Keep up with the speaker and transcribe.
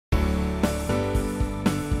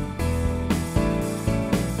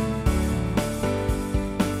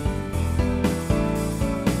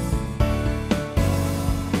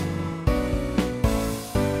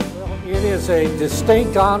is a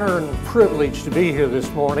distinct honor and privilege to be here this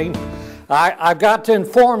morning. I've got to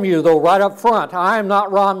inform you, though, right up front, I am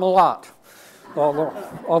not Ron Malott.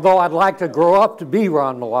 Although I'd like to grow up to be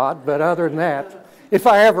Ron Malott, but other than that, if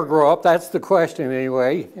I ever grow up, that's the question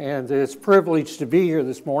anyway, and it's a privilege to be here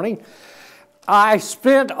this morning. I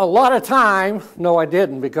spent a lot of time, no I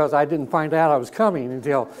didn't, because I didn't find out I was coming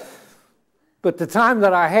until, but the time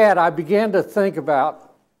that I had, I began to think about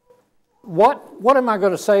what am I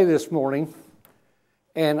going to say this morning?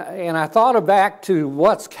 And I thought back to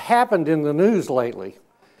what's happened in the news lately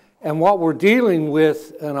and what we're dealing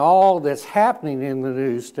with and all that's happening in the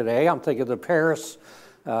news today. I'm thinking of the Paris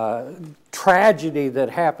tragedy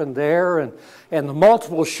that happened there and the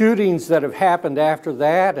multiple shootings that have happened after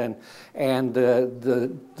that and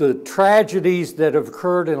the tragedies that have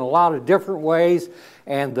occurred in a lot of different ways,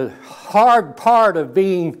 and the hard part of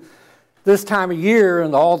being this time of year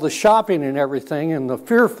and all the shopping and everything, and the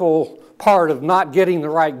fearful part of not getting the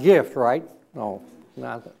right gift, right? No,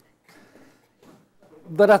 not that.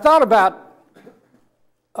 But I thought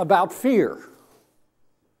about fear.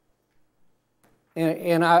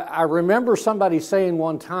 And I remember somebody saying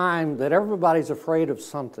one time that everybody's afraid of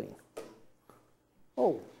something.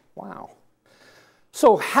 Oh, wow.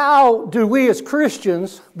 So how do we as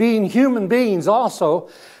Christians, being human beings also,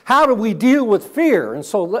 how do we deal with fear? And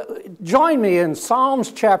so join me in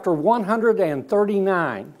Psalms chapter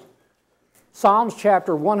 139. Psalms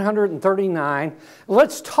chapter 139.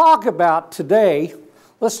 Let's talk about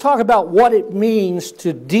what it means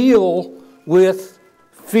to deal with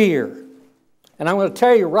fear. And I'm going to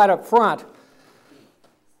tell you right up front,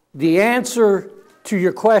 the answer to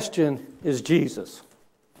your question is Jesus.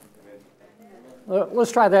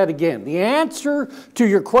 Let's try that again. The answer to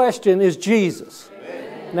your question is Jesus.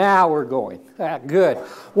 Amen. Now we're going. Good.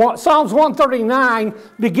 Psalms 139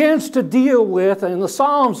 begins to deal with, and the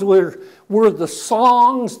Psalms were the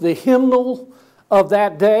songs, the hymnal of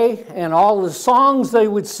that day, and all the songs they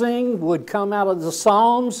would sing would come out of the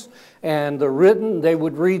Psalms, and they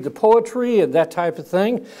would read the poetry and that type of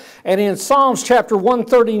thing. And in Psalms chapter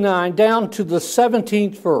 139, down to the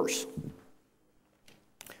 17th verse,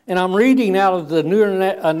 and I'm reading out of the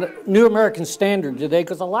New American Standard today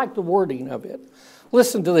because I like the wording of it.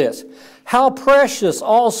 Listen to this. How precious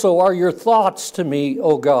also are your thoughts to me,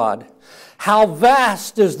 O God. How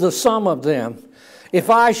vast is the sum of them. If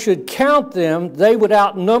I should count them, they would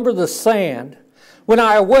outnumber the sand. When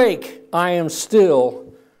I awake, I am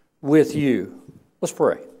still with you. Let's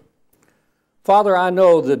pray. Father, I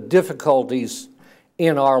know the difficulties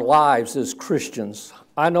in our lives as Christians.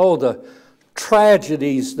 I know the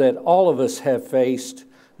tragedies that all of us have faced,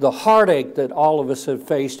 the heartache that all of us have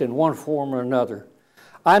faced in one form or another.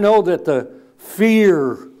 I know that the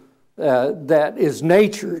fear that is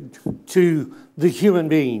natured to the human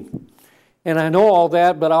being. And I know all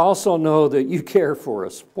that, but I also know that you care for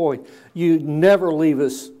us. Boy, you never leave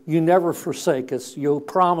us. You never forsake us. You'll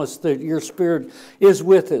promise that your Spirit is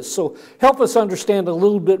with us. So help us understand a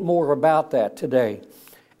little bit more about that today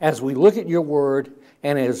as we look at your word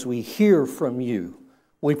and as we hear from you.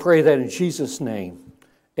 We pray that in Jesus' name.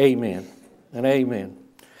 Amen and amen.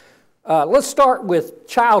 Let's start with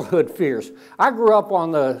childhood fears. I grew up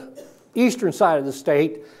on the eastern side of the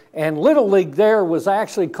state, and Little League there was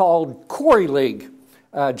actually called Corey League.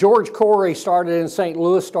 George Corey started in St.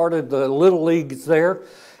 Louis, started the Little Leagues there.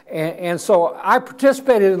 And so I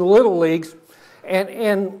participated in the Little Leagues.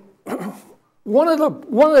 And one of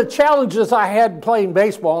the challenges I had playing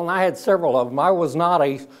baseball, and I had several of them, I was not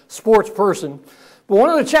a sports person, but one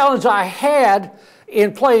of the challenges I had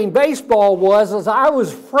in playing baseball was I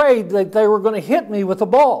was afraid that they were going to hit me with a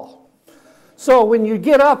ball. So when you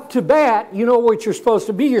get up to bat, you know what you're supposed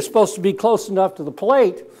to be. You're supposed to be close enough to the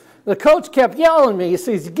plate. The coach kept yelling at me. He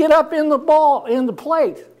says, get up in the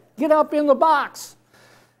plate. Get up in the box.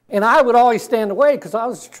 And I would always stand away because I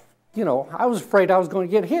was afraid I was going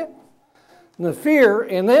to get hit. And the fear,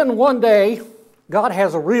 and then one day, God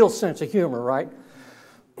has a real sense of humor, right?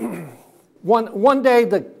 One day,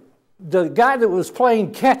 the guy that was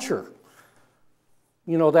playing catcher,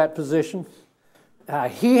 you know that position,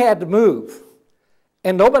 he had to move.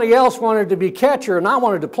 And nobody else wanted to be catcher, and I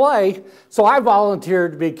wanted to play, so I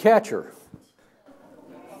volunteered to be catcher.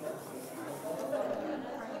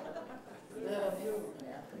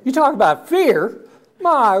 You talk about fear,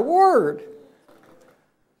 my word.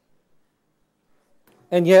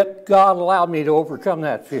 And yet, God allowed me to overcome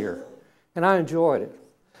that fear, and I enjoyed it.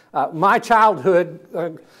 My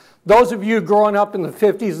childhood, those of you growing up in the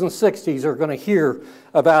 50s and 60s are going to hear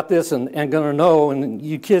about this and going to know, and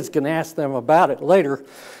you kids can ask them about it later.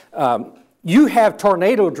 You have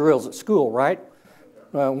tornado drills at school, right?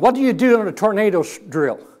 What do you do in a tornado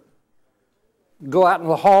drill? Go out in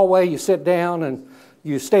the hallway, you sit down, and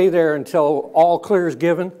you stay there until all clear is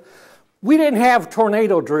given. We didn't have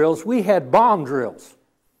tornado drills. We had bomb drills.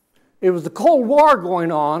 It was the Cold War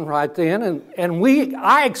going on right then, and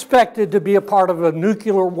I expected to be a part of a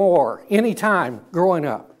nuclear war anytime growing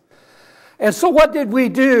up. And so what did we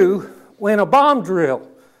do when a bomb drill?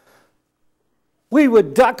 We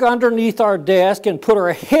would duck underneath our desk and put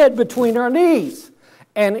our head between our knees.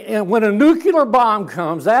 And when a nuclear bomb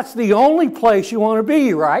comes, that's the only place you want to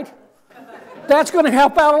be, right? That's going to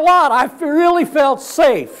help out a lot. I really felt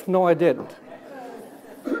safe. No, I didn't.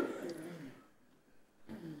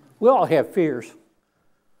 We all have fears.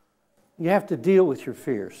 You have to deal with your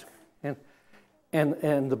fears.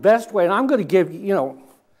 And the best way, and I'm going to give you,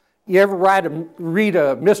 you ever read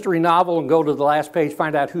a mystery novel and go to the last page,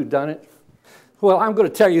 find out who done it? Well, I'm going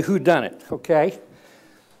to tell you who done it, okay?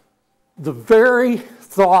 The very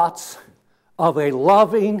thoughts of a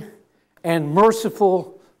loving and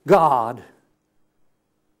merciful God,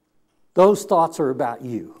 those thoughts are about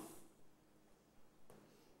you.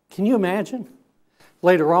 Can you imagine?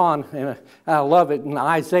 Later on, and I love it, in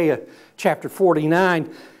Isaiah chapter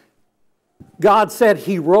 49, God said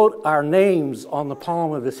He wrote our names on the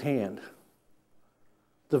palm of His hand.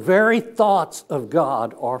 The very thoughts of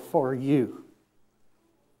God are for you.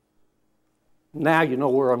 Now you know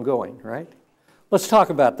where I'm going, right? Let's talk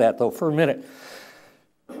about that, though, for a minute.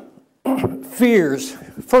 Fears.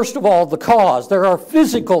 First of all, the cause. There are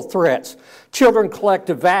physical threats. Children collect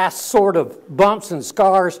a vast sort of bumps and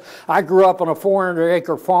scars. I grew up on a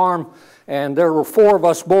 400-acre farm, and there were 4 of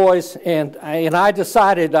us boys, and I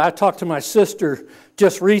decided, I talked to my sister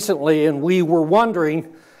just recently, and we were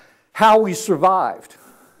wondering how we survived.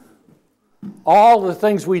 All the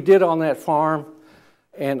things we did on that farm,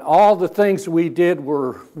 and all the things we did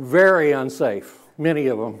were very unsafe, many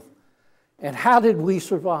of them. And how did we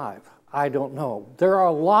survive? I don't know. There are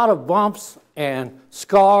a lot of bumps and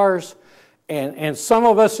scars, and some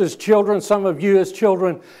of us as children, some of you as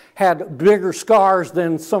children, had bigger scars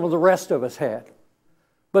than some of the rest of us had.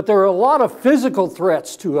 But there are a lot of physical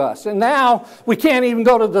threats to us. And now we can't even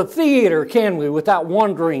go to the theater, can we, without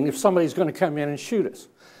wondering if somebody's going to come in and shoot us.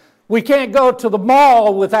 We can't go to the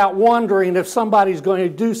mall without wondering if somebody's going to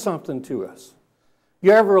do something to us.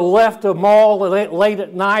 You ever left a mall late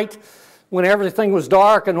at night when everything was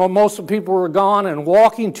dark and most of the people were gone, and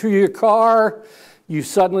walking to your car, you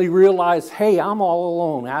suddenly realize, hey, I'm all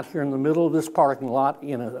alone out here in the middle of this parking lot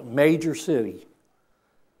in a major city.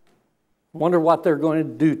 Wonder what they're going to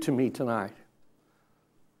do to me tonight.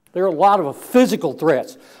 There are a lot of physical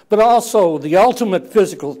threats, but also the ultimate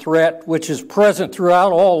physical threat, which is present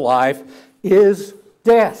throughout all life, is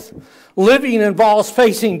death. Living involves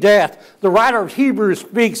facing death. The writer of Hebrews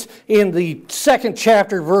speaks in the 2nd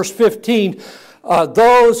chapter, verse 15,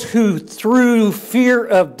 those who through fear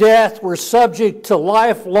of death were subject to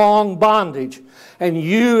lifelong bondage. And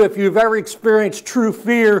you, if you've ever experienced true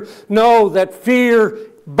fear, know that fear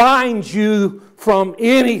binds you from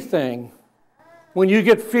anything. When you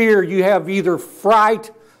get fear, you have either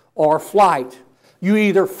fright or flight. You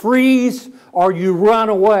either freeze or you run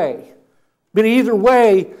away. But either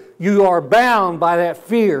way, you are bound by that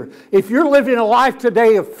fear. If you're living a life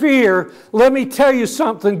today of fear, let me tell you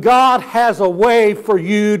something. God has a way for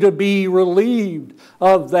you to be relieved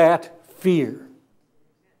of that fear.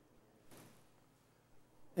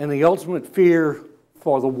 And the ultimate fear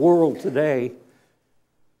for the world today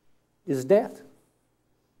is death.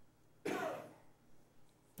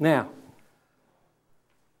 Now,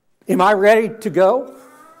 am I ready to go?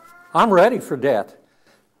 I'm ready for death.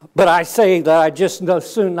 But I say that I just know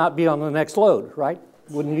soon not be on the next load, right?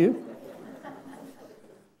 Wouldn't you?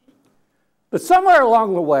 But somewhere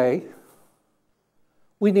along the way,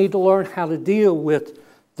 we need to learn how to deal with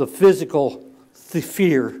the physical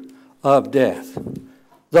fear of death.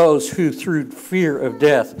 Those who through fear of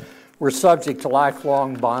death were subject to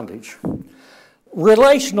lifelong bondage.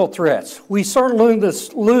 Relational threats. We certainly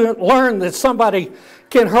learn that somebody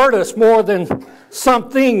can hurt us more than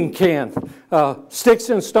something can. Sticks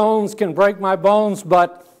and stones can break my bones,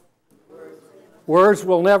 but words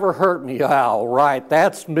will never hurt me. Oh, right,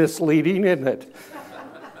 that's misleading, isn't it?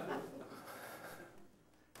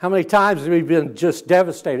 How many times have you been just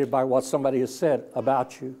devastated by what somebody has said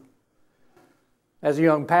about you? As a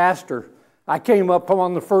young pastor, I came up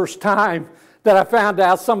on the first time that I found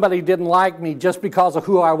out somebody didn't like me just because of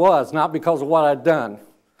who I was, not because of what I'd done.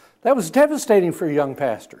 That was devastating for a young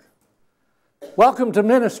pastor. Welcome to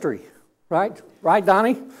ministry, right? Right,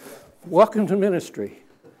 Donnie? Welcome to ministry.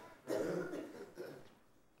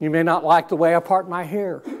 You may not like the way I part my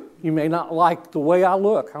hair. You may not like the way I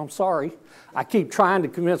look. I'm sorry. I keep trying to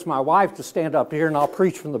convince my wife to stand up here and I'll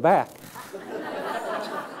preach from the back.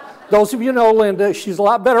 Those of you know Linda, she's a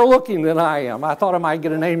lot better looking than I am. I thought I might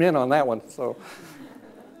get an amen on that one. So,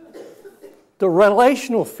 the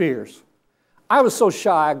relational fears. I was so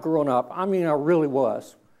shy growing up. I mean, I really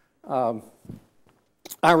was.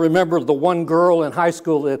 I remember the one girl in high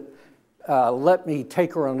school that let me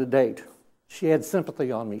take her on a date. She had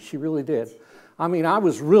sympathy on me. She really did. I mean, I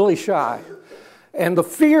was really shy. And the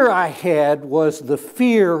fear I had was the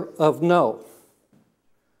fear of no.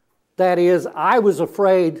 That is, I was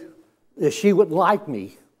afraid that she wouldn't like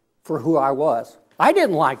me for who I was. I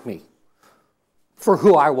didn't like me for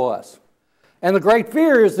who I was. And the great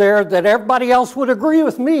fear is there that everybody else would agree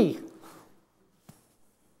with me.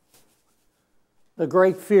 The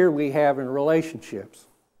great fear we have in relationships.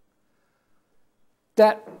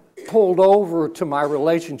 That pulled over to my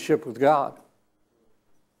relationship with God.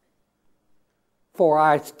 For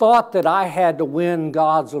I thought that I had to win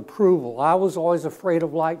God's approval. I was always afraid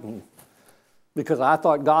of lightning because I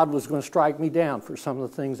thought God was going to strike me down for some of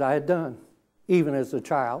the things I had done, even as a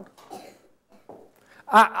child.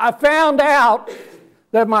 I found out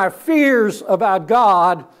that my fears about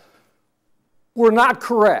God were not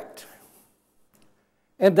correct.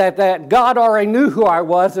 And that God already knew who I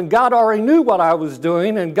was, and God already knew what I was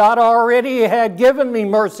doing, and God already had given me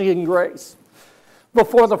mercy and grace.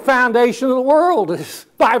 Before the foundation of the world, the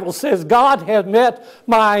Bible says God had met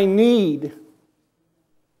my need.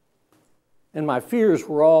 And my fears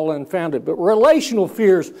were all unfounded. But relational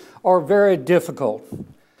fears are very difficult.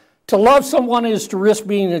 To love someone is to risk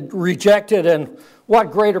being rejected, and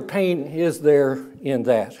what greater pain is there in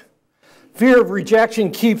that? Fear of rejection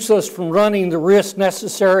keeps us from running the risk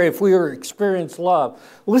necessary if we are to experience love.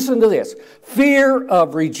 Listen to this. Fear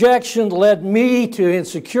of rejection led me to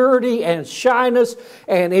insecurity and shyness,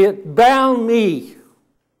 and it bound me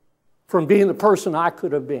from being the person I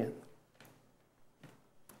could have been.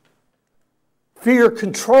 Fear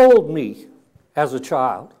controlled me as a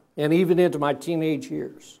child and even into my teenage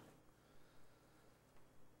years.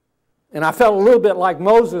 And I felt a little bit like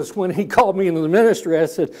Moses when he called me into the ministry. I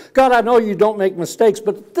said, God, I know you don't make mistakes,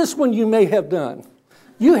 but this one you may have done.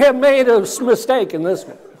 You have made a mistake in this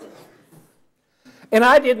one. And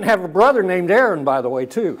I didn't have a brother named Aaron, by the way,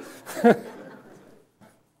 too.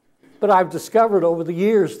 But I've discovered over the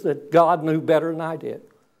years that God knew better than I did.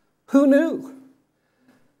 Who knew?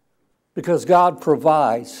 Because God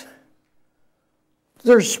provides.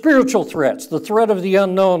 There's spiritual threats, the threat of the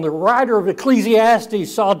unknown. The writer of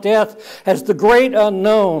Ecclesiastes saw death as the great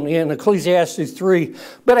unknown in Ecclesiastes 3.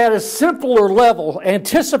 But at a simpler level,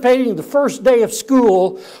 anticipating the first day of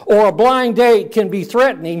school or a blind date can be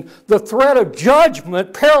threatening. The threat of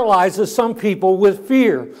judgment paralyzes some people with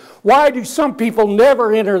fear. Why do some people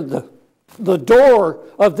never enter the door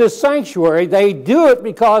of this sanctuary? They do it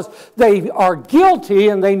because they are guilty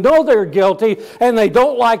and they know they're guilty and they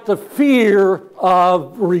don't like the fear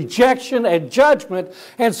of rejection and judgment,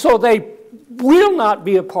 and so they will not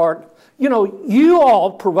be a part. You know, you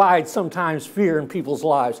all provide sometimes fear in people's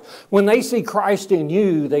lives. When they see Christ in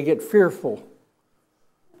you, they get fearful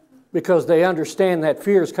because they understand that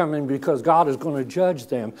fear is coming because God is going to judge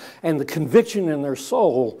them. And the conviction in their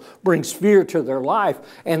soul brings fear to their life,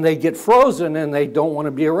 and they get frozen and they don't want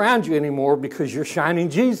to be around you anymore because you're shining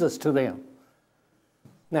Jesus to them.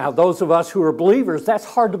 Now, those of us who are believers, that's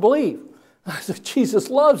hard to believe. Jesus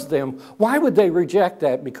loves them. Why would they reject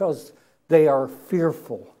that? Because they are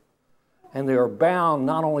fearful. And they are bound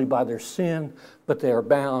not only by their sin, but they are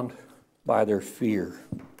bound by their fear.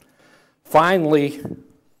 Finally,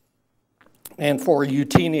 and for you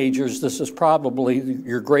teenagers, this is probably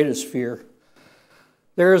your greatest fear.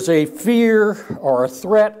 There is a fear or a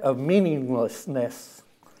threat of meaninglessness.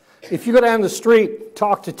 If you go down the street,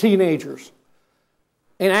 talk to teenagers,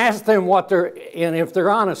 and ask them and if they're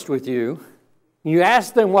honest with you, you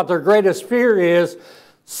ask them what their greatest fear is,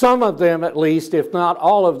 some of them at least, if not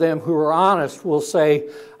all of them who are honest, will say,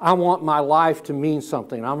 I want my life to mean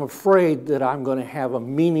something. I'm afraid that I'm going to have a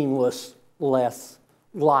meaningless life.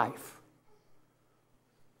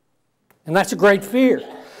 And that's a great fear.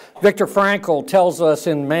 Viktor Frankl tells us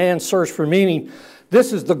in Man's Search for Meaning,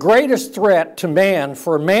 this is the greatest threat to man,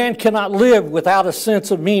 for man cannot live without a sense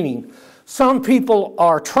of meaning. Some people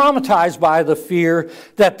are traumatized by the fear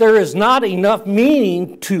that there is not enough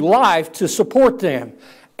meaning to life to support them.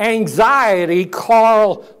 Anxiety,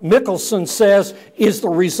 Carl Mickelson says, is the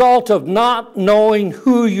result of not knowing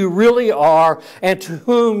who you really are and to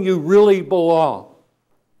whom you really belong.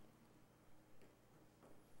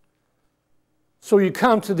 So you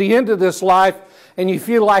come to the end of this life and you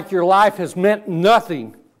feel like your life has meant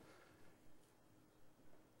nothing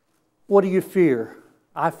What do you fear?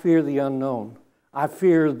 I fear the unknown. I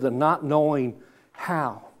fear the not knowing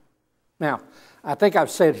how. Now, I think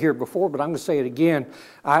I've said here before, but I'm going to say it again.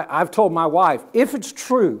 I've told my wife, if it's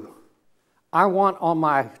true, I want on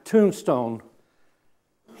my tombstone,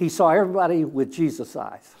 he saw everybody with Jesus'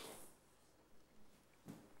 eyes.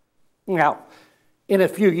 Now, in a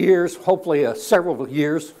few years, hopefully several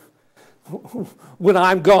years, when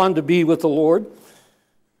I'm gone to be with the Lord,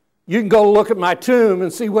 you can go look at my tomb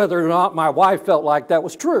and see whether or not my wife felt like that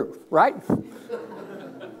was true, right?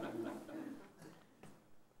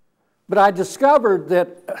 But I discovered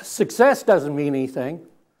that success doesn't mean anything.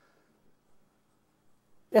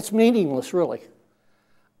 It's meaningless, really.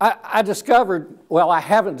 I discovered, well, I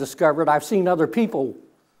haven't discovered, I've seen other people,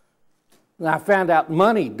 and I found out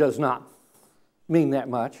money does not mean that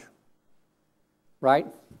much, right?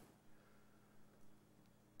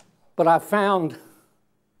 But I found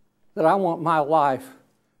that I want my life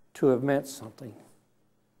to have meant something.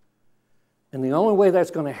 And the only way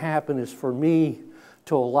that's going to happen is for me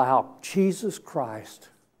to allow Jesus Christ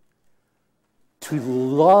to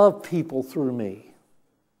love people through me.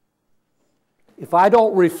 If I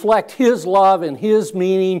don't reflect His love and His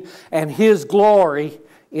meaning and His glory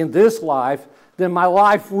in this life, then my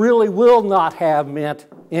life really will not have meant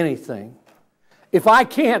anything. If I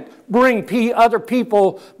can't bring other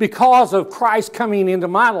people because of Christ coming into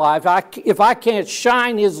my life, if I can't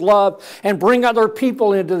shine His love and bring other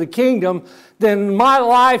people into the kingdom, then my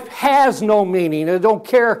life has no meaning. I don't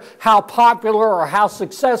care how popular or how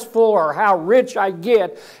successful or how rich I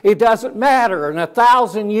get. It doesn't matter. In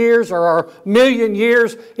 1,000 years or 1,000,000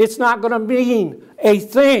 years, it's not going to mean a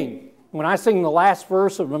thing. When I sing the last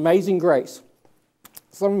verse of Amazing Grace,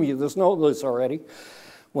 some of you just know this already.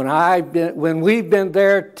 When we've been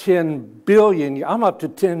there 10 billion, I'm up to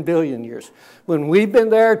 10 billion years. When we've been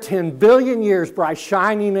there 10 billion years, bright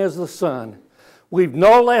shining as the sun, we've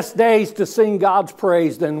no less days to sing God's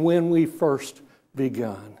praise than when we first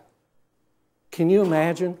begun. Can you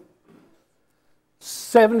imagine?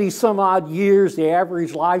 70 some odd years, the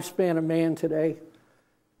average lifespan of man today,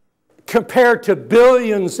 compared to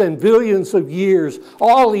billions and billions of years,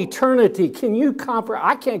 all eternity. Can you comprehend?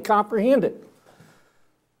 I can't comprehend it.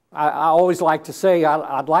 I always like to say,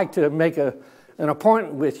 I'd like to make an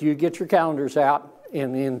appointment with you, get your calendars out,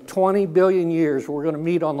 and in 20 billion years, we're going to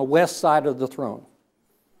meet on the west side of the throne.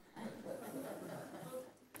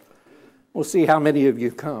 We'll see how many of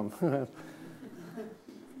you come.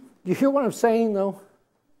 You hear what I'm saying, though?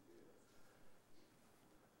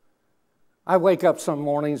 I wake up some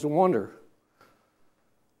mornings and wonder.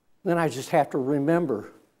 Then I just have to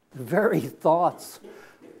remember the very thoughts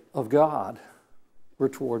of God were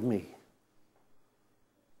toward me.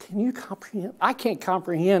 Can you comprehend? I can't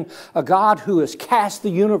comprehend a God who has cast the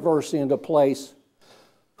universe into place,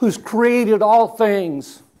 who's created all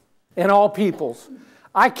things and all peoples.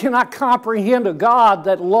 I cannot comprehend a God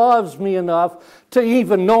that loves me enough to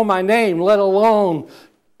even know my name, let alone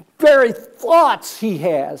very thoughts He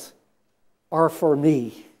has are for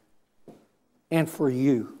me and for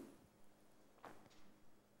you.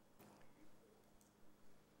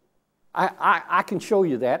 I can show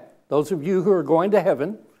you that. Those of you who are going to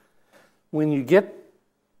heaven, when you get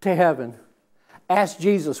to heaven, ask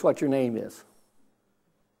Jesus what your name is.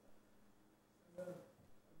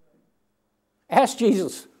 Ask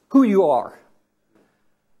Jesus who you are.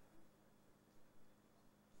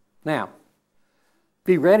 Now,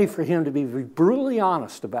 be ready for Him to be brutally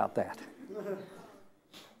honest about that.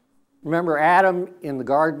 Remember Adam in the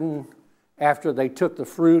garden after they took the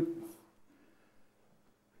fruit?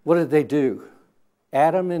 What did they do?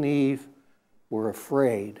 Adam and Eve were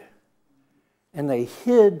afraid, and they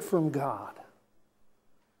hid from God.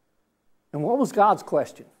 And what was God's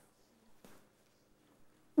question?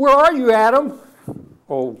 Where are you, Adam?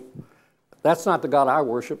 Oh, that's not the God I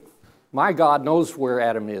worship. My God knows where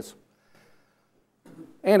Adam is.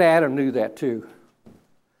 And Adam knew that too.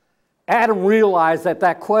 Adam realized that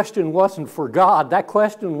that question wasn't for God. That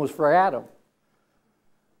question was for Adam.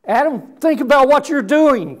 Adam, think about what you're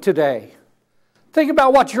doing today. Think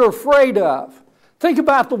about what you're afraid of. Think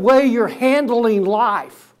about the way you're handling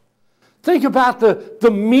life. Think about the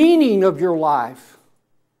meaning of your life.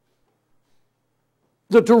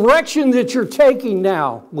 The direction that you're taking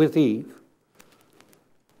now with Eve.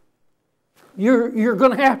 You're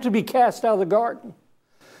going to have to be cast out of the garden.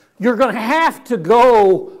 You're going to have to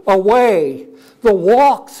go away. The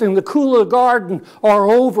walks in the cool of the garden are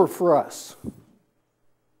over for us.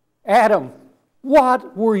 Adam,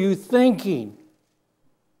 what were you thinking?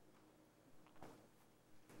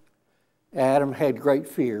 Adam had great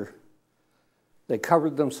fear. They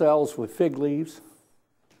covered themselves with fig leaves.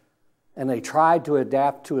 and they tried to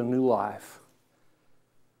adapt to a new life.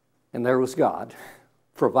 And there was God,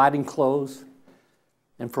 providing clothes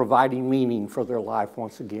and providing meaning for their life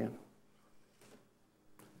once again.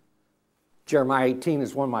 Jeremiah 18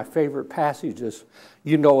 is one of my favorite passages.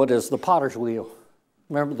 You know it as the potter's wheel.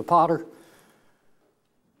 Remember the potter?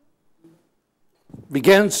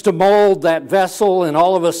 Begins to mold that vessel, and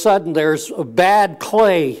all of a sudden there's a bad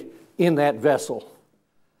clay in that vessel.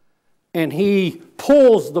 And he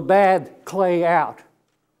pulls the bad clay out.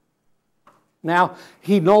 Now,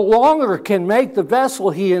 he no longer can make the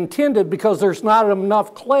vessel he intended because there's not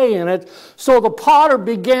enough clay in it. So the potter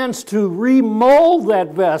begins to remold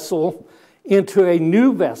that vessel into a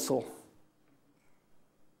new vessel.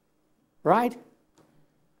 Right?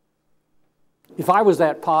 If I was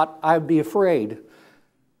that pot, I'd be afraid.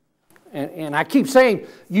 And I keep saying,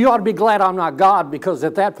 you ought to be glad I'm not God, because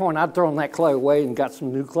at that point I'd thrown that clay away and got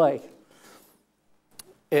some new clay.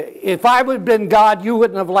 If I would have been God, you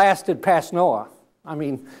wouldn't have lasted past Noah. I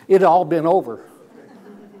mean, it'd all been over.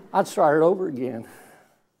 I'd start it over again.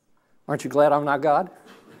 Aren't you glad I'm not God?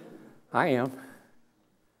 I am.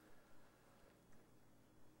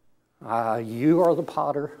 You are the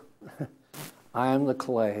potter. I am the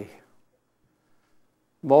clay.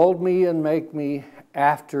 Mold me and make me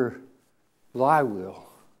after thy will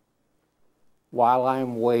while I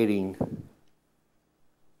am waiting,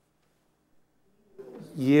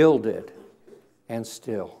 yielded and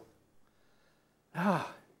still.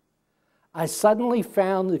 I suddenly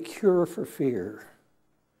found the cure for fear,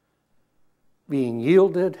 being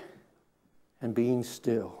yielded and being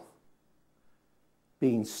still.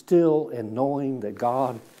 Being still and knowing that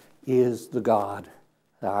God is the God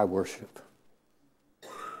that I worship,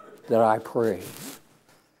 that I praise.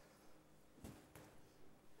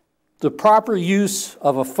 The proper use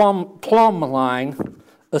of a plumb line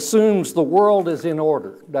assumes the world is in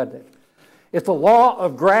order, doesn't it? If the law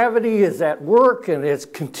of gravity is at work and it's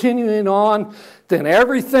continuing on, then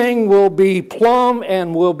everything will be plumb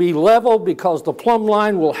and will be level because the plumb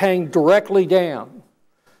line will hang directly down.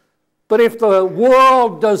 But if the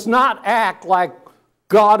world does not act like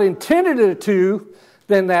God intended it to,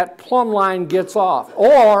 then that plumb line gets off.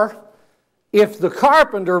 Or if the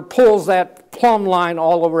carpenter pulls that plumb line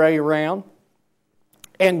all the way around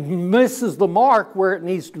and misses the mark where it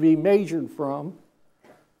needs to be measured from,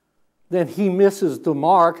 then he misses the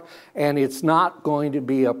mark and it's not going to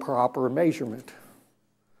be a proper measurement.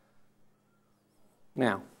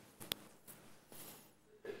 Now,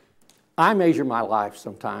 I measure my life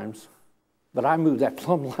sometimes, but I move that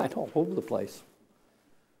plumb line all over the place.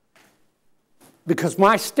 Because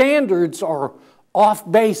my standards are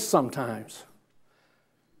off base sometimes.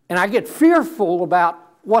 And I get fearful about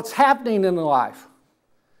what's happening in life.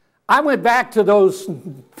 I went back to those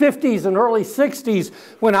 50s and early 60s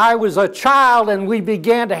when I was a child and we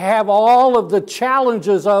began to have all of the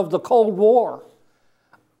challenges of the Cold War.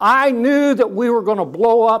 I knew that we were going to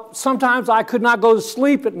blow up. Sometimes I could not go to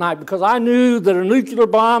sleep at night because I knew that a nuclear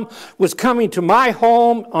bomb was coming to my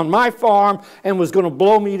home on my farm and was going to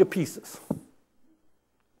blow me to pieces.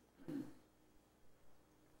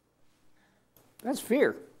 That's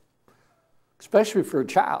fear, especially for a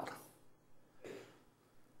child.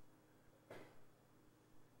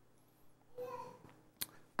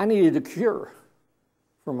 I needed a cure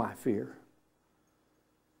for my fear.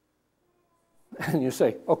 And you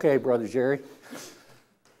say, okay, Brother Jerry,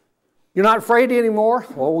 you're not afraid anymore?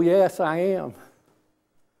 Oh, yes, I am.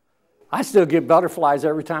 I still get butterflies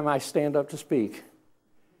every time I stand up to speak.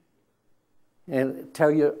 And tell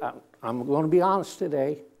you, I'm going to be honest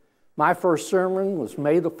today. My first sermon was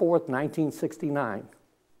May the 4th, 1969.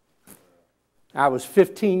 I was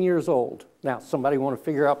 15 years old. Now, somebody want to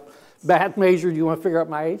figure out math major? Do you want to figure out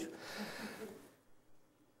my age?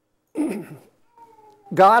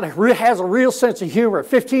 God has a real sense of humor. At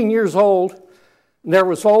 15 years old, there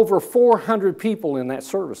was over 400 people in that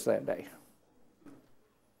service that day.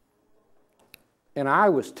 And I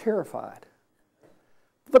was terrified.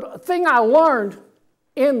 But the thing I learned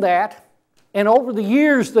in that, and over the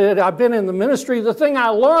years that I've been in the ministry, the thing I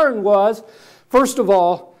learned was, first of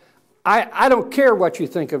all, I don't care what you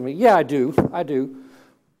think of me. Yeah, I do.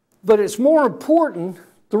 But it's more important.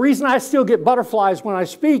 The reason I still get butterflies when I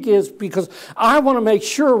speak is because I want to make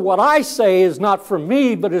sure what I say is not from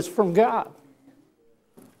me, but is from God.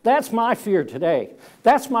 That's my fear today.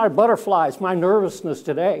 That's my butterflies, my nervousness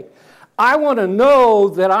today. I want to know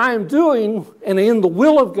that I am doing and in the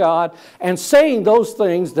will of God and saying those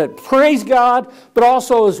things that praise God, but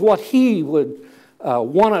also is what He would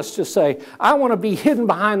want us to say. I want to be hidden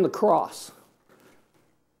behind the cross.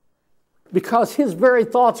 because His very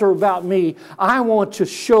thoughts are about me, I want to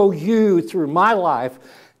show you through my life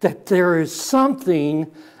that there is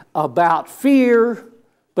something about fear,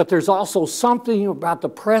 but there's also something about the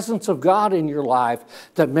presence of God in your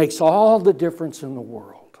life that makes all the difference in the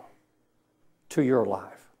world to your life.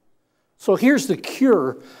 So here's the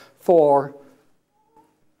cure for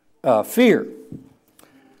fear.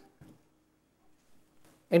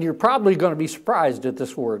 And you're probably going to be surprised at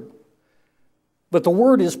this word. But the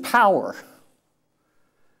word is power.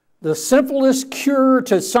 The simplest cure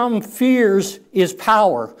to some fears is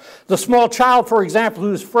power. The small child, for example,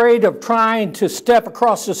 who's afraid of trying to step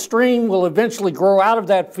across the stream will eventually grow out of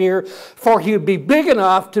that fear, for he'll be big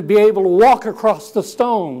enough to be able to walk across the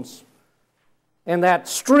stones. And that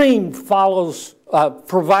stream provides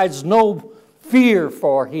no fear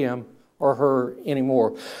for him or her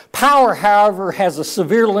anymore. Power, however, has a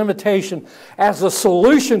severe limitation. As a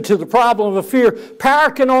solution to the problem of fear,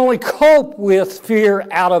 power can only cope with fear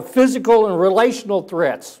out of physical and relational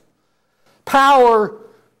threats. Power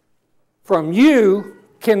from you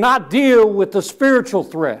cannot deal with the spiritual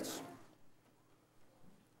threats.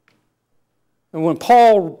 And when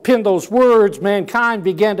Paul penned those words, mankind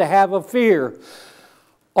began to have a fear.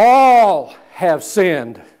 All have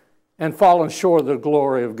sinned and fallen short of the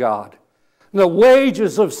glory of God. The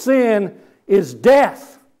wages of sin is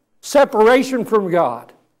death, separation from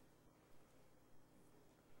God.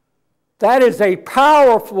 That is a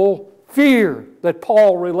powerful fear that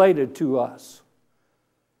Paul related to us.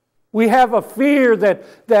 We have a fear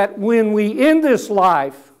that when we end this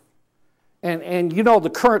life, and you know the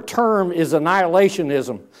current term is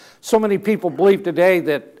annihilationism. So many people believe today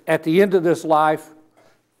that at the end of this life,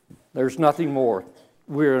 there's nothing more.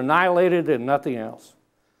 We're annihilated and nothing else.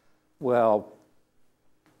 Well,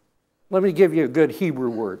 let me give you a good Hebrew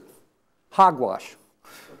word. Hogwash.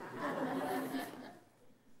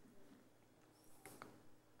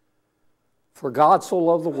 For God so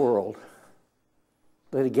loved the world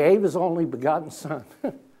that He gave His only begotten Son,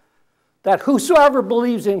 that whosoever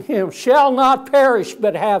believes in Him shall not perish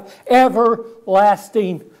but have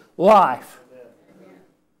everlasting life.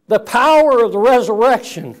 The power of the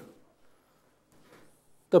resurrection.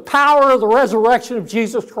 The power of the resurrection of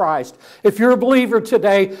Jesus Christ. If you're a believer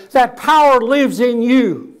today, that power lives in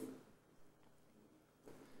you.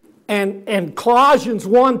 And Colossians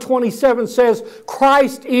 1:27 says,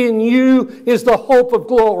 Christ in you is the hope of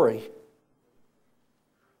glory.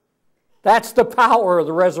 That's the power of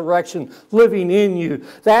the resurrection living in you.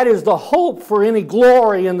 That is the hope for any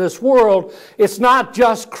glory in this world. It's not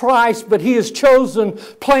just Christ, but He has chosen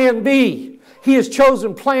plan B. He has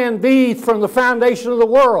chosen plan B from the foundation of the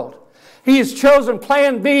world. He has chosen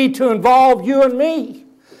plan B to involve you and me.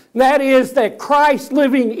 And that is that Christ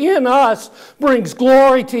living in us brings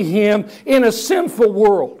glory to Him in a sinful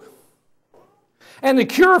world. And the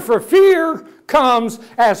cure for fear comes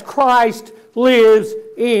as Christ lives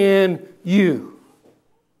in you.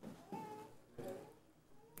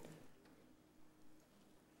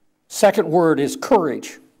 Second word is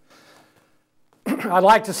courage. I'd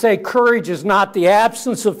like to say courage is not the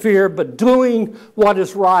absence of fear, but doing what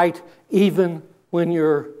is right even when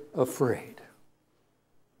you're afraid.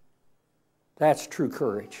 That's true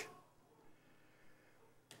courage.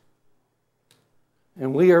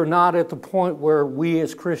 And we are not at the point where we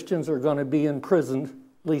as Christians are going to be in prison,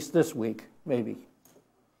 at least this week, maybe.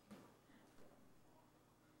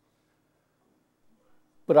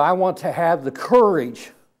 But I want to have the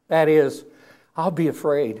courage, that is, I'll be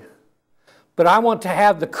afraid. But I want to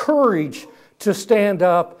have the courage to stand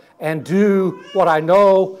up and do what I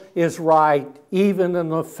know is right, even in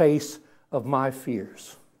the face of my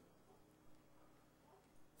fears.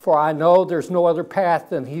 For I know there's no other path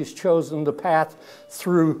than He's chosen the path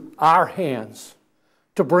through our hands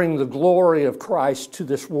to bring the glory of Christ to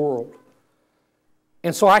this world.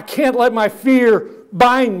 And so I can't let my fear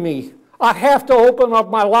bind me. I have to open up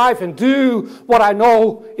my life and do what I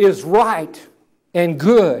know is right and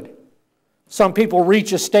good. Some people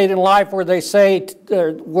reach a state in life where they say,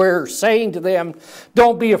 where saying to them,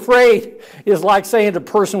 don't be afraid, is like saying to a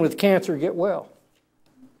person with cancer, get well.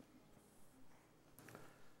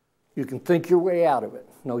 You can think your way out of it.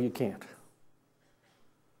 No, you can't.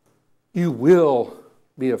 You will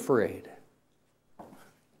be afraid.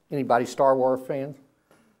 Anybody Star Wars fans?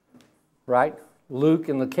 Right? Luke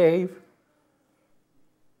in the cave.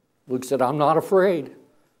 Luke said, I'm not afraid.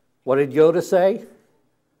 What did Yoda say?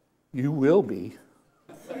 You will be.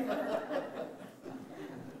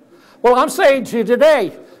 Well, I'm saying to you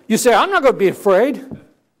today, you say, I'm not going to be afraid.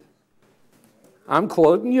 I'm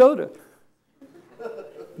quoting Yoda.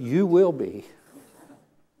 You will be.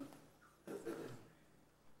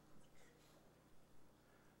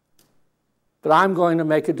 But I'm going to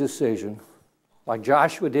make a decision, like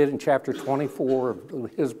Joshua did in chapter 24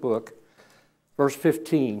 of his book. Verse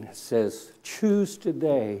 15 says, choose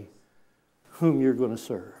today whom you're going to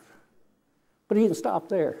serve. But he didn't stop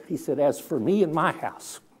there. He said, as for me and my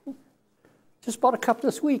house. Just bought a cup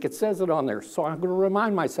this week. It says it on there. So I'm going to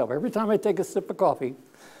remind myself every time I take a sip of coffee,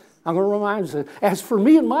 I'm going to remind myself, as for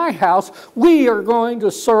me and my house, we are going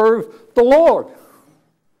to serve the Lord.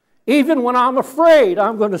 Even when I'm afraid,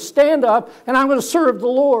 I'm going to stand up and I'm going to serve the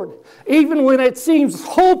Lord. Even when it seems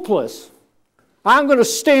hopeless, I'm going to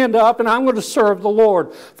stand up and I'm going to serve the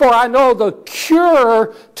Lord. For I know the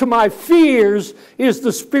cure to my fears is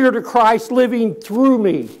the Spirit of Christ living through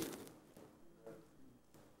me.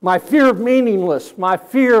 My fear of meaningless, my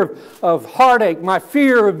fear of heartache, my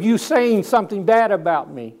fear of you saying something bad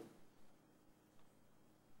about me.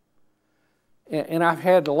 And I've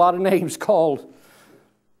had a lot of names called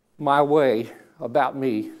my way about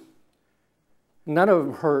me. None of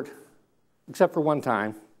them hurt, except for one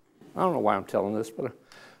time. I don't know why I'm telling this, but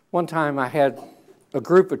one time I had a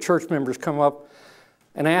group of church members come up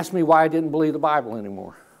and ask me why I didn't believe the Bible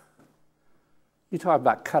anymore. You talk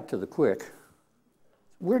about cut to the quick.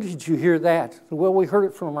 Where did you hear that? Well, we heard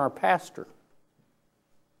it from our pastor.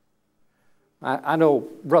 I know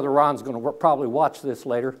Brother Ron's going to probably watch this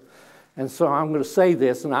later, and so I'm going to say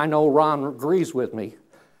this, and I know Ron agrees with me.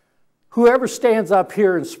 Whoever stands up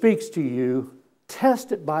here and speaks to you,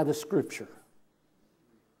 test it by the Scripture.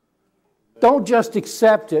 Don't just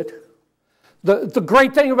accept it. The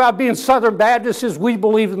great thing about being Southern Baptist is we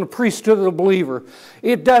believe in the priesthood of the believer.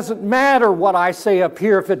 It doesn't matter what I say up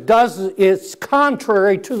here. If it does, it's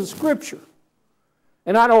contrary to the Scripture.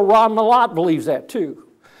 And I know Ron Malott believes that too.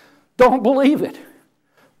 Don't believe it.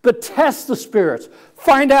 But test the spirits.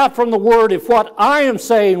 Find out from the Word if what I am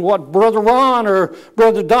saying, what Brother Ron or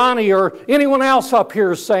Brother Donnie or anyone else up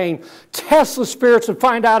here is saying, test the spirits and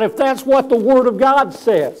find out if that's what the Word of God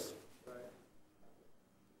says.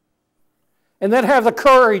 And then have the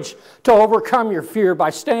courage to overcome your fear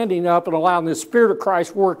by standing up and allowing the Spirit of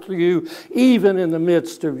Christ work through you even in the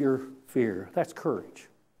midst of your fear. That's courage.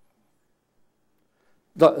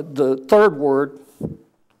 The third word,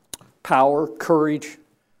 power, courage,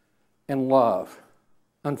 and love.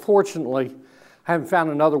 Unfortunately, I haven't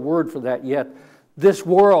found another word for that yet. This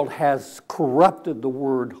world has corrupted the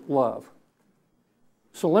word love.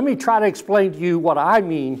 So let me try to explain to you what I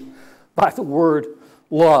mean by the word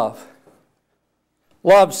love.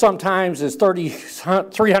 Love sometimes is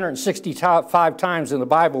 365 times in the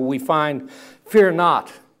Bible we find fear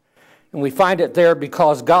not. And we find it there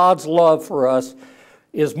because God's love for us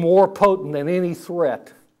is more potent than any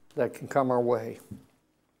threat that can come our way.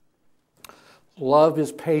 Love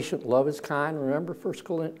is patient. Love is kind. Remember 1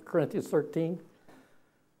 Corinthians 13?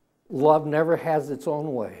 Love never has its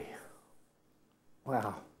own way.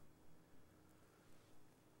 Wow.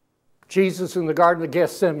 Jesus in the Garden of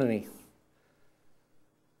Gethsemane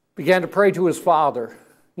began to pray to his Father.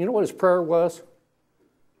 You know what his prayer was?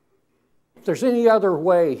 If there's any other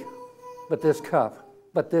way but this cup,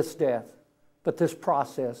 but this death, but this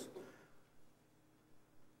process,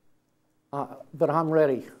 but I'm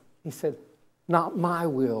ready. He said, not my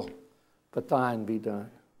will, but thine be done.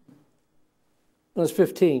 When I was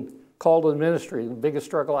 15, called to the ministry. The biggest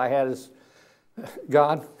struggle I had is,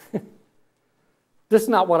 God, this is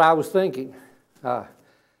not what I was thinking. I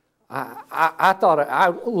thought I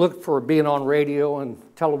looked for being on radio and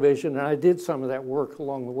television, and I did some of that work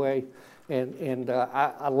along the way. And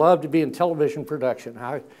I loved to be in television production.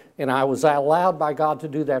 I was allowed by God to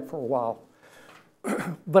do that for a while.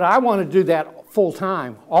 But I want to do that full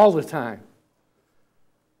time, all the time.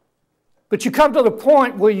 But you come to the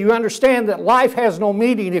point where you understand that life has no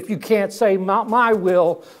meaning if you can't say, not my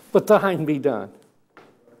will, but thine be done.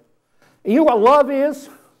 And you know what love is?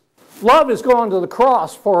 Love is going to the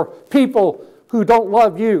cross for people who don't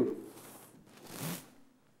love you.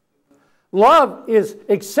 Love is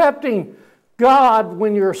accepting God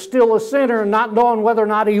when you're still a sinner and not knowing whether or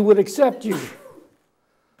not He would accept you.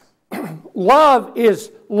 Love is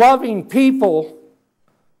loving people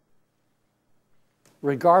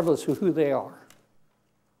regardless of who they are.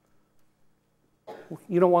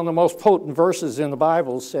 You know, one of the most potent verses in the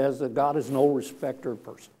Bible says that God is no respecter of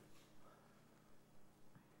person.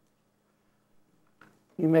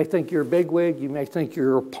 You may think you're a bigwig, you may think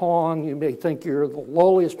you're a pawn, you may think you're the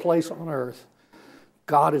lowliest place on earth.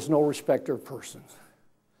 God is no respecter of persons.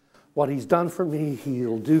 What He's done for me,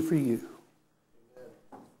 He'll do for you.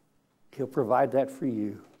 He'll provide that for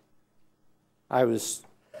you.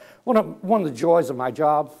 One of the joys of my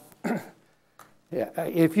job,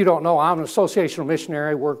 if you don't know, I'm an associational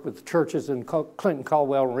missionary. I work with churches in Clinton,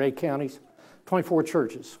 Caldwell, and Ray counties. 24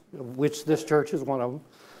 churches, of which this church is one of them.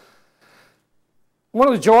 One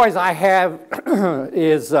of the joys I have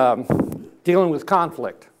is dealing with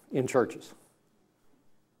conflict in churches.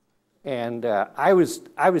 And I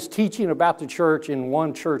was teaching about the church in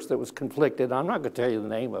one church that was conflicted. I'm not going to tell you the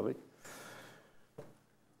name of it.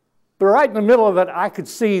 But right in the middle of it, I could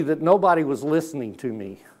see that nobody was listening to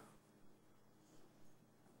me.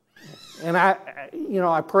 And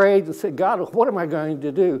I prayed and said, God, what am I going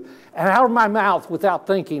to do? And out of my mouth, without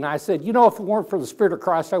thinking, I said, if it weren't for the Spirit of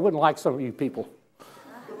Christ, I wouldn't like some of you people.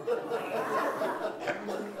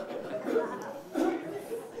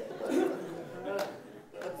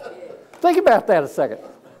 Think about that a second.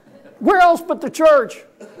 Where else but the church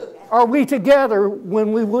are we together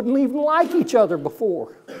when we wouldn't even like each other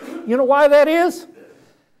before? You know why that is?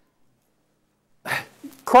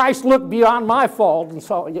 Christ looked beyond my fault and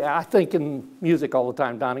saw, I think in music all the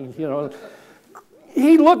time, Donnie,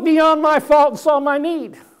 He looked beyond my fault and saw my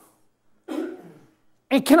need.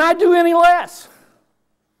 And can I do any less?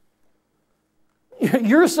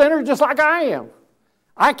 You're a sinner just like I am.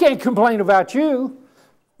 I can't complain about you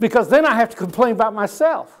because then I have to complain about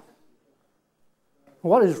myself.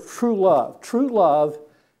 What is true love? True love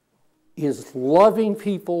is loving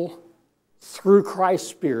people through Christ's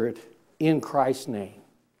Spirit in Christ's name.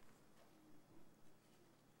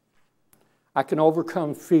 I can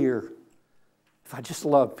overcome fear if I just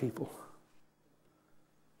love people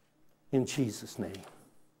in Jesus' name.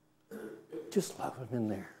 Just love them in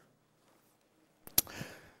there.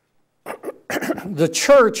 The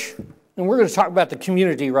church, and we're going to talk about the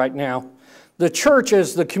community right now. The church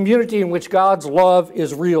is the community in which God's love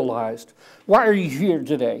is realized. Why are you here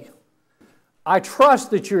today? I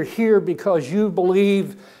trust that you're here because you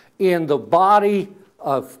believe in the body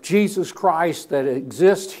of Jesus Christ that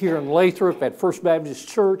exists here in Lathrop at First Baptist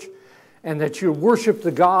Church, and that you worship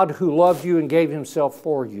the God who loved you and gave himself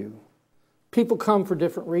for you. People come for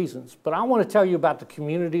different reasons, but I want to tell you about the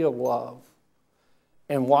community of love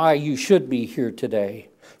and why you should be here today.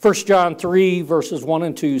 1 John 3, verses 1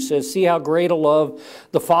 and 2 says, "See how great a love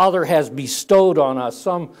the Father has bestowed on us."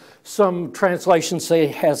 Some translations say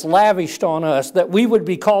has lavished on us, that we would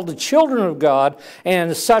be called the children of God,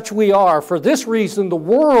 and such we are. For this reason, the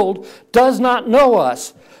world does not know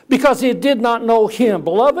us, because it did not know him.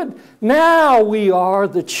 Beloved, now we are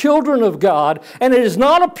the children of God, and it has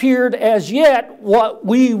not appeared as yet what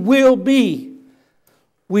we will be.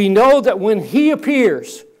 We know that when he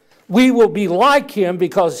appears, we will be like him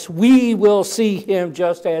because we will see him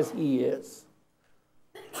just as he is.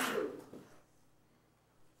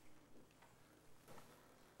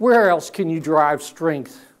 Where else can you derive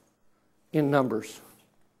strength in numbers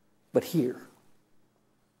but here?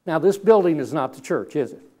 Now, this building is not the church,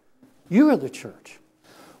 is it? You are the church.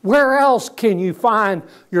 Where else can you find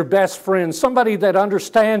your best friend, somebody that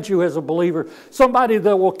understands you as a believer, somebody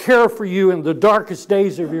that will care for you in the darkest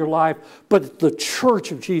days of your life, but the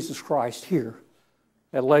church of Jesus Christ here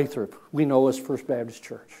at Lathrop, we know as First Baptist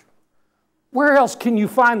Church. Where else can you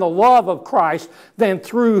find the love of Christ than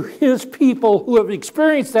through his people who have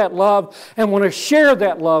experienced that love and want to share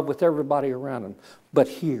that love with everybody around them, but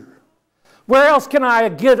here? Where else can I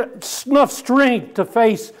get enough strength to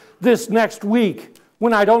face this next week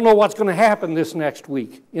when I don't know what's going to happen this next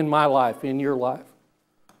week in my life, in your life?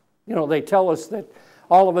 They tell us that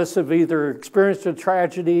all of us have either experienced a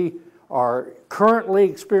tragedy, are currently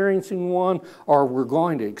experiencing one, or we're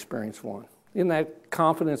going to experience one. Isn't that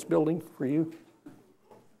confidence building for you?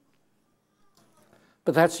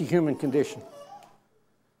 But that's the human condition.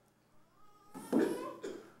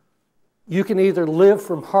 You can either live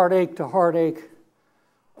from heartache to heartache,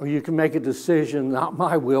 or you can make a decision, not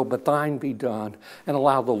my will, but thine be done, and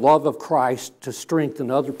allow the love of Christ to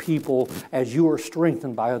strengthen other people as you are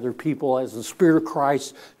strengthened by other people, as the Spirit of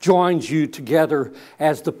Christ joins you together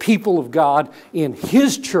as the people of God in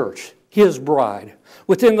his church, his bride.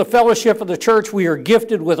 Within the fellowship of the church, we are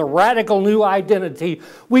gifted with a radical new identity.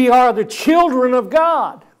 We are the children of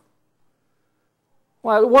God.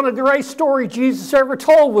 Well, one of the great stories Jesus ever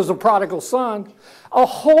told was the prodigal son. A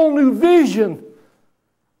whole new vision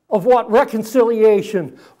of what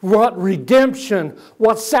reconciliation, what redemption,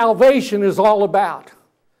 what salvation is all about.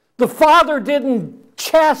 The father didn't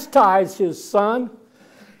chastise his son.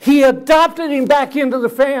 He adopted him back into the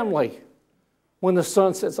family. When the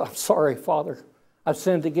son says, "I'm sorry, Father, I've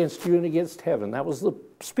sinned against you and against heaven." That was the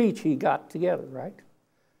speech he got together, right?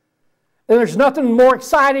 And there's nothing more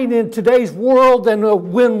exciting in today's world than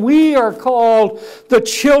when we are called the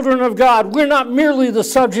children of God. We're not merely the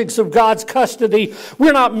subjects of God's custody.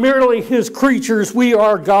 We're not merely his creatures. We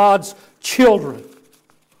are God's children.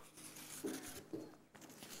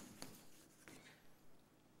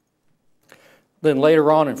 Then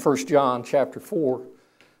later on in 1 John chapter 4,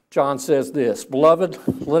 John says this, "Beloved,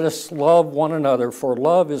 let us love one another, for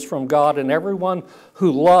love is from God, and everyone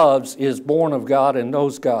who loves is born of God and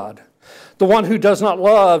knows God. The one who does not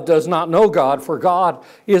love does not know God, for God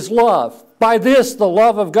is love. By this the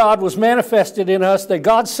love of God was manifested in us, that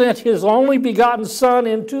God sent His only begotten Son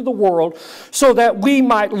into the world so that we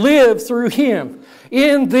might live through Him.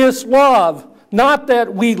 In this love, not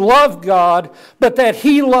that we love God, but that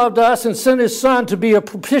He loved us and sent His Son to be a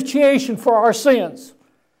propitiation for our sins.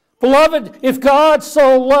 Beloved, if God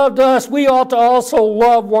so loved us, we ought to also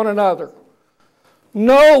love one another.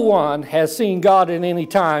 No one has seen God at any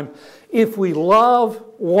time. If we love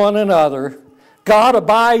one another, God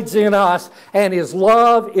abides in us, and His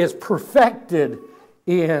love is perfected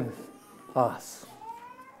in us."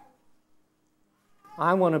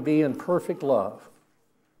 I want to be in perfect love.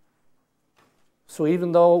 So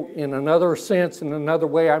even though in another sense, in another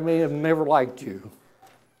way, I may have never liked you,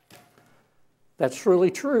 that's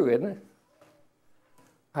really true, isn't it?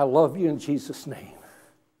 I love you in Jesus' name.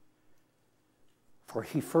 For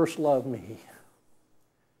He first loved me.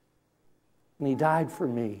 And He died for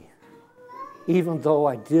me, even though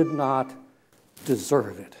I did not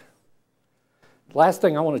deserve it. Last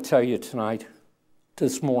thing I want to tell you tonight,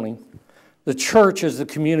 this morning, the church is the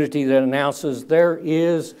community that announces there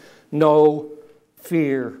is no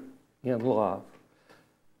fear in love.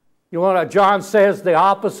 You know what John says the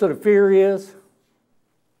opposite of fear is?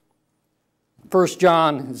 1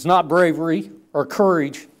 John is not bravery or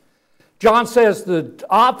courage. John says the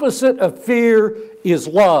opposite of fear is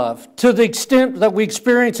love. To the extent that we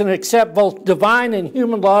experience and accept both divine and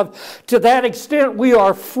human love, to that extent we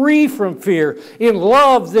are free from fear. In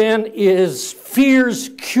love, then, is fear's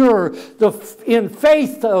cure. In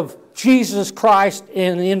faith of Jesus Christ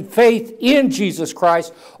and in faith in Jesus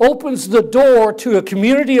Christ opens the door to a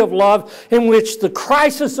community of love in which the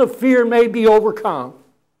crisis of fear may be overcome.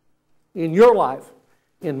 In your life,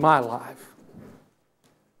 in my life.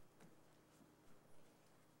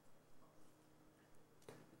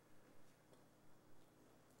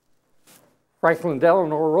 Franklin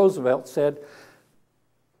Delano Roosevelt said,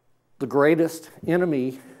 the greatest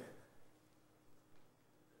enemy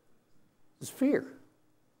is fear.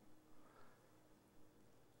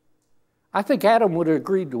 I think Adam would have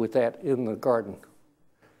agreed with that in the garden.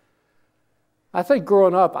 I think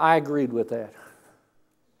growing up, I agreed with that.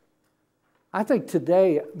 I think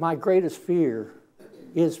today, my greatest fear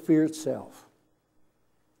is fear itself.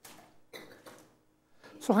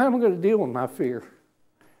 So how am I going to deal with my fear?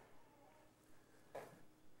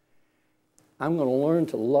 I'm going to learn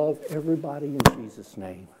to love everybody in Jesus'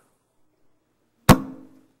 name.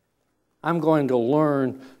 I'm going to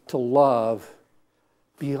learn to love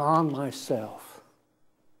beyond myself.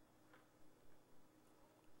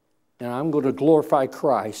 And I'm going to glorify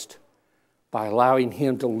Christ by allowing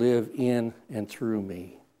Him to live in and through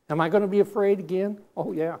me. Am I going to be afraid again?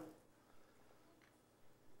 Oh, yeah.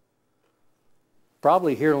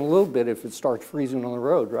 Probably here in a little bit if it starts freezing on the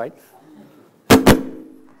road, right?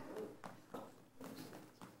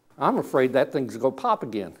 I'm afraid that thing's going to pop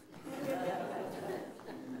again.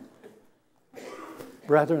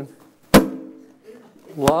 Brethren,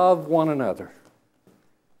 love one another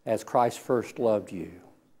as Christ first loved you.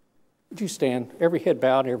 Would you stand? Every head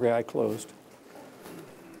bowed, every eye closed.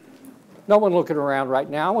 No one looking around right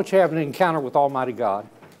now. I want you to have an encounter with Almighty God.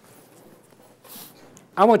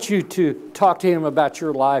 I want you to talk to Him about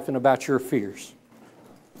your life and about your fears.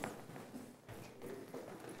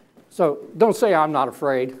 So don't say I'm not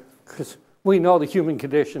afraid, because we know the human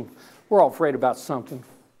condition. We're all afraid about something.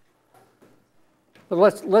 But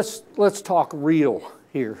let's talk real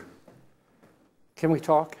here. Can we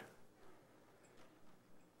talk?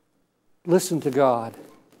 Listen to God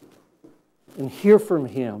and hear from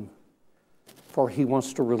Him, for He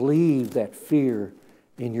wants to relieve that fear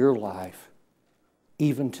in your life,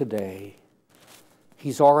 even today.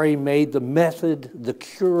 He's already made the method, the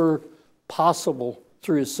cure possible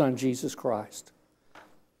through His Son, Jesus Christ.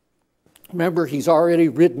 Remember, He's already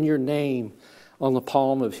written your name on the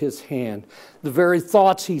palm of His hand. The very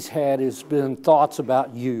thoughts He's had has been thoughts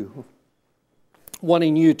about you,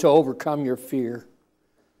 wanting you to overcome your fear.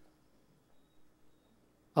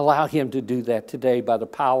 Allow Him to do that today by the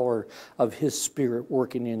power of His Spirit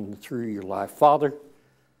working in and through your life. Father,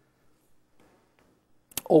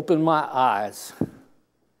 open my eyes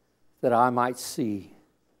that I might see.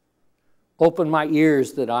 Open my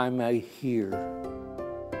ears that I may hear.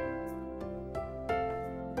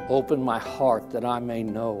 Open my heart that I may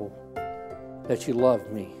know that You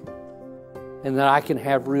love me and that I can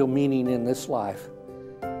have real meaning in this life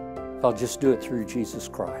if I'll just do it through Jesus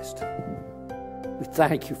Christ. We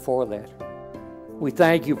thank you for that. We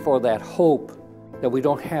thank you for that hope that we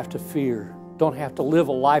don't have to fear, don't have to live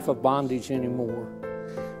a life of bondage anymore.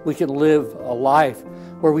 We can live a life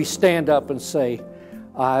where we stand up and say,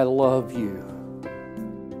 I love you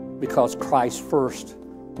because Christ first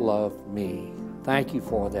loved me. Thank you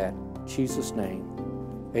for that. In Jesus' name,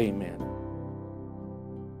 amen.